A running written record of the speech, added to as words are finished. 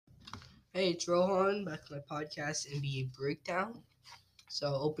Hey, it's Rohan, back to my podcast, NBA Breakdown.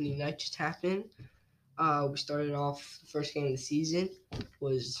 So, opening night just happened. We started off the first game of the season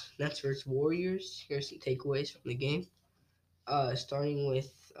was Nets versus Warriors. Here's some takeaways from the game. Starting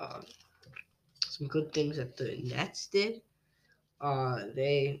with some good things that the Nets did.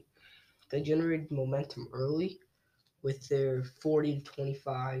 They generated momentum early with their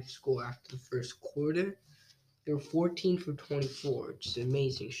 40-25 score after the first quarter. They were 14 for 24, which is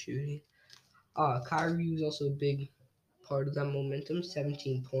amazing shooting. Kyrie was also a big part of that momentum.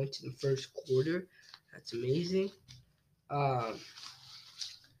 17 points in the first quarter. That's amazing. Um,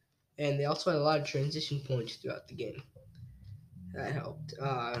 and they also had a lot of transition points throughout the game. That helped.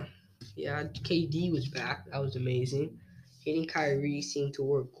 Yeah, KD was back. That was amazing. He and Kyrie seemed to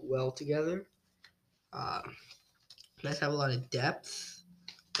work well together. Uh, Let's have a lot of depth.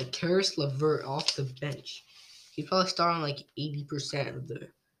 Like Karis LeVert off the bench. He'd probably start on like 80%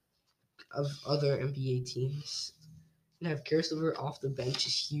 of other NBA teams. And have Karis LeVert off the bench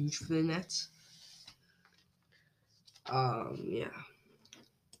is huge for the Nets. Yeah.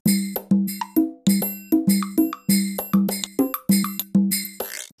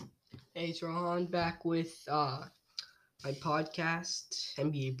 Hey, it's Rohan back with my podcast,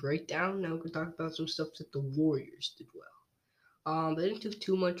 NBA Breakdown. Now we're going to talk about some stuff that the Warriors did well. They didn't do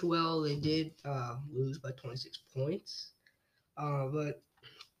too much well. They did lose by 26 points. But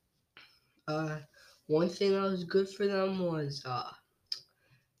one thing that was good for them was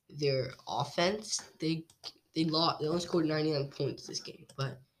their offense. They only scored 99 points this game,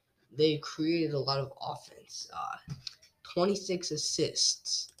 but they created a lot of offense. 26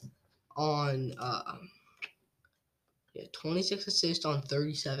 assists on 26 assists on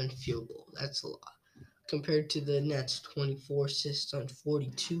 37 field goals. That's a lot compared to the Nets 24 assists on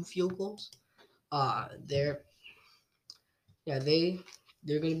 42 field goals. They're yeah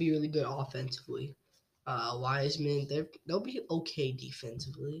they're gonna be really good offensively. Wiseman, they'll be okay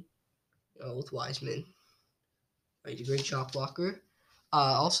defensively. With Wiseman, he's a great shot blocker.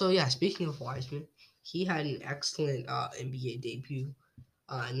 Also, yeah, speaking of Wiseman, he had an excellent NBA debut.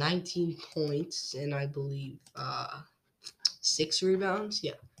 19 points and I believe 6 rebounds.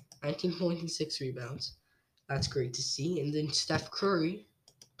 Yeah, 19 points and 6 rebounds. That's great to see. And then Steph Curry,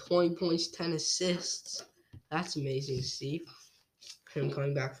 20 points, 10 assists. That's amazing to see. Him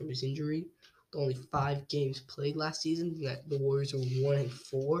coming back from his injury. Only 5 games played last season. The Warriors are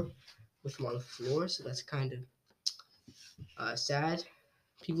 1-4 with him on the floor, so that's kind of sad.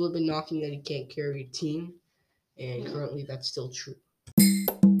 People have been knocking that he can't carry a team, and currently that's still true.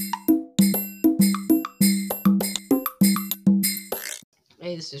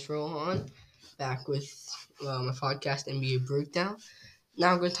 Hey, this is Rohan, back with my podcast NBA Breakdown.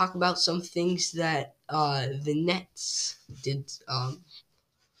 Now we're going to talk about some things that the Nets did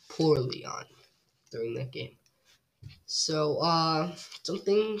poorly on during that game. So, some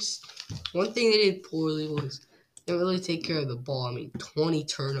things. One thing they did poorly was they didn't really take care of the ball. I mean, 20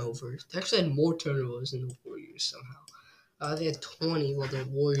 turnovers. They actually had more turnovers than the Warriors somehow. They had 20, while the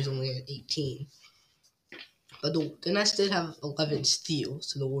Warriors only had 18. But the Nets did have 11 steals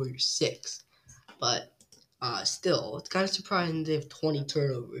to the Warriors 6. But still, it's kind of surprising they have 20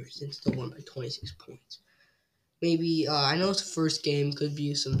 turnovers and still won by 26 points. Maybe I know it's the first game, could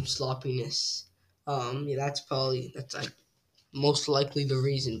be some sloppiness. Yeah, that's like most likely the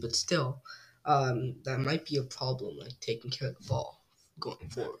reason, but still, that might be a problem, like taking care of the ball going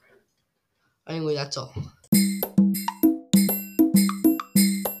forward. Anyway, that's all.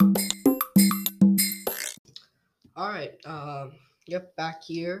 All right. Yep, back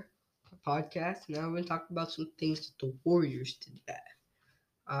here, podcast. Now we're gonna talk about some things that the Warriors did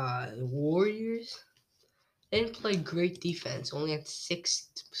bad. The Warriors didn't play great defense. Only had 6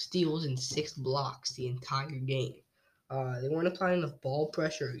 steals and 6 blocks the entire game. They weren't applying enough ball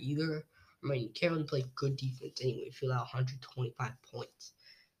pressure either. I mean, you can't really play good defense anyway if you allow 125 points.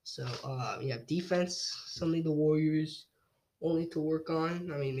 So, yeah, defense, something the Warriors will need to work on.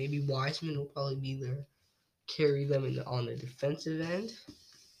 I mean, maybe Wiseman will probably be there, carry them on the defensive end.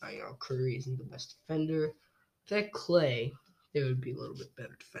 Curry isn't the best defender. If they had Clay, they would be a little bit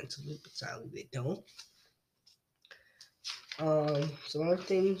better defensively, but sadly they don't. Some other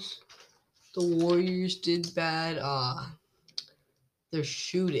things the Warriors did bad. Their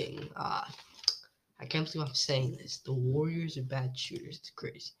shooting. I can't believe I'm saying this. The Warriors are bad shooters. It's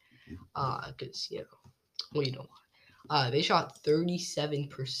crazy. Because well, you know why. They shot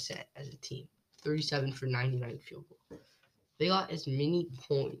 37% as a team. 37 for 99 field goal. They got as many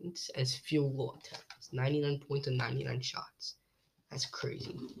points as field goal attempts. 99 points on 99 shots. That's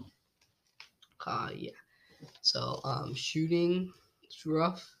crazy. Yeah. So, shooting is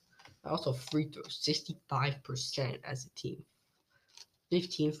rough. Also, free throws, 65% as a team.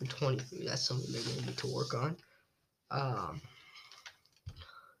 15 for 23. That's something they're going to need to work on.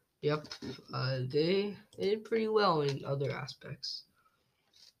 Yep, they did pretty well in other aspects.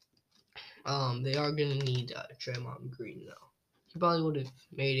 They are going to need Draymond Green, though. He probably would have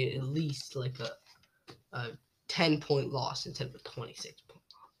made it at least like a 10-point loss instead of a 26-point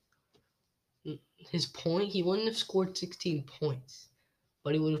loss. His point, he wouldn't have scored 16 points,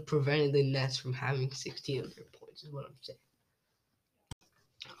 but he would have prevented the Nets from having 16 of their points, is what I'm saying.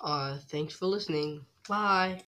 Thanks for listening. Bye.